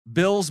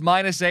Bills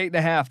minus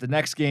 8.5. The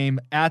next game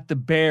at the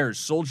Bears.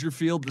 Soldier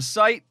Field, the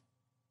site,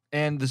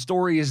 and the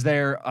story is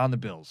there on the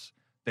Bills.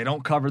 They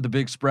don't cover the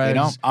big spreads. They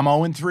don't. I'm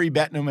 0-3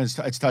 betting them as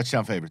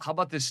touchdown favorites. How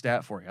about this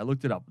stat for you? I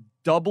looked it up.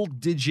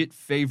 Double-digit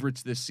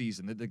favorites this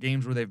season. The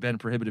games where they've been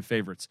prohibitive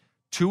favorites.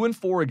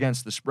 2-4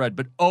 against the spread,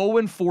 but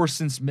 0-4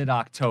 since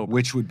mid-October.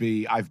 Which would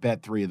be, I've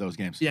bet 3 of those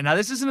games. Yeah, now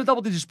this isn't a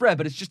double-digit spread,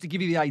 but it's just to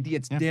give you the idea.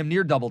 It's damn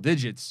near double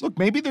digits. Look,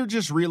 maybe they're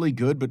just really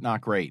good, but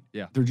not great.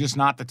 Yeah. They're just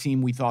not the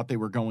team we thought they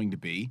were going to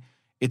be.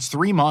 It's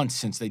 3 months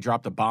since they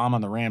dropped a bomb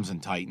on the Rams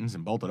and Titans,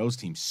 and both of those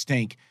teams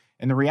stink.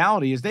 And the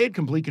reality is they had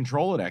complete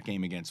control of that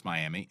game against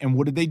Miami. And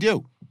what did they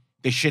do?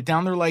 They shit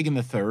down their leg in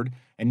the third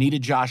and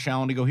needed Josh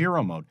Allen to go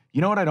hero mode.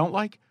 You know what I don't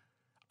like?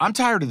 I'm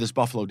tired of this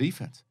Buffalo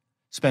defense.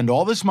 Spend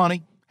all this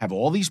money, have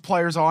all these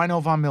players. Oh, I know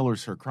Von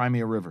Miller's hurt,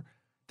 Crimea River.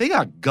 They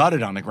got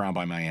gutted on the ground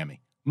by Miami.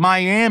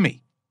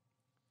 Miami.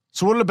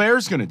 So what are the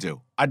Bears going to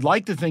do? I'd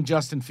like to think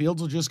Justin Fields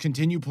will just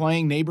continue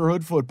playing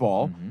neighborhood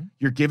football. Mm-hmm.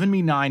 You're giving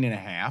me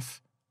 9.5.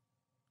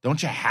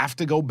 Don't you have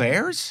to go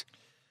Bears?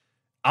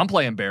 I'm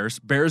playing Bears.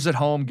 Bears at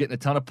home, getting a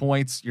ton of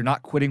points. You're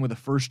not quitting with a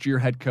first-year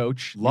head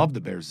coach. Love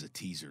the Bears as a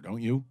teaser, don't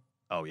you?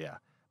 Oh, yeah.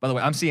 By the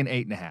way, I'm seeing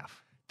 8.5.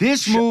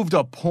 This moved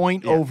a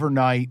point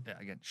overnight. Yeah,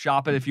 again,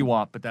 shop it if you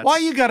want, but that's... Why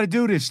you got to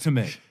do this to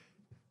me?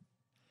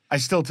 I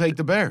still take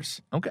the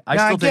Bears. Okay.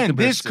 Take the Bears.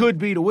 This could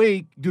be the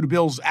week. Do the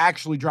Bills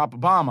actually drop a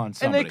bomb on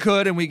somebody? And they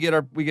could, and we get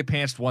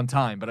pantsed one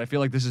time, but I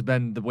feel like this has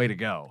been the way to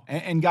go.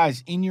 And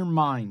guys, in your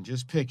mind,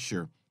 just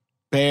picture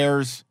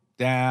Bears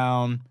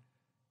down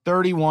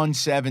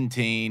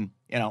 31-17,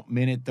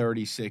 minute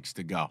 36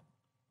 to go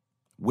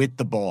with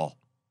the ball.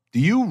 Do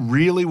you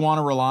really want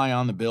to rely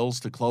on the Bills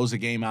to close a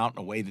game out in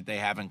a way that they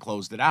haven't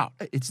closed it out?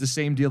 It's the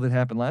same deal that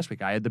happened last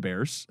week. I had the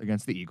Bears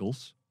against the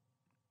Eagles.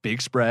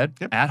 Big spread,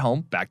 at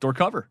home, backdoor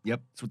cover.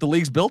 Yep. That's what the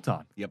league's built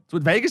on. Yep. That's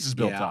what Vegas is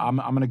built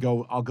on.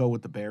 I'll go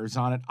with the Bears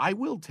on it. I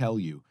will tell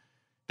you,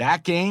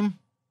 that game,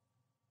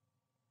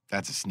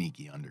 that's a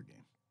sneaky under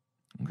game.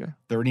 Okay.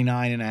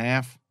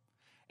 39.5.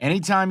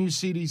 Anytime you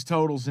see these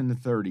totals in the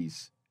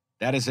 30s,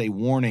 that is a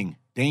warning.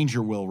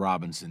 Danger, Will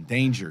Robinson.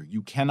 Danger.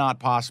 You cannot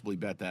possibly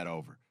bet that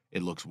over.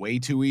 It looks way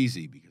too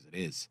easy because it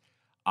is.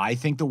 I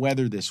think the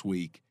weather this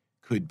week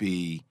could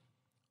be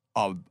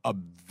a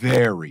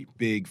very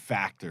big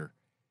factor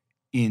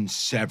in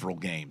several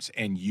games.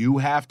 And you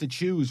have to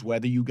choose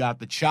whether you got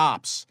the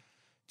chops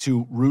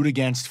to root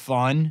against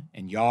fun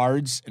and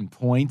yards and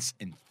points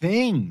and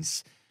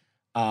things.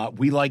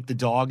 We like the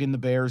dog in the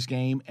Bears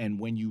game, and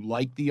when you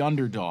like the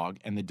underdog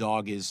and the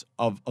dog is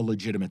of a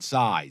legitimate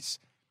size,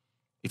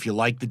 if you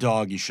like the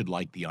dog, you should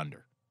like the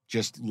under.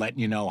 Just letting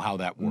you know how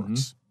that works.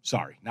 Mm-hmm.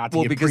 Sorry, not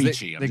to get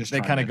preachy. They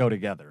kind of go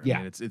together. Yeah. I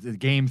mean, it's a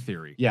game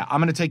theory. Yeah, I'm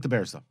going to take the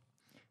Bears, though.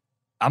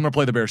 I'm going to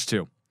play the Bears,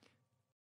 too.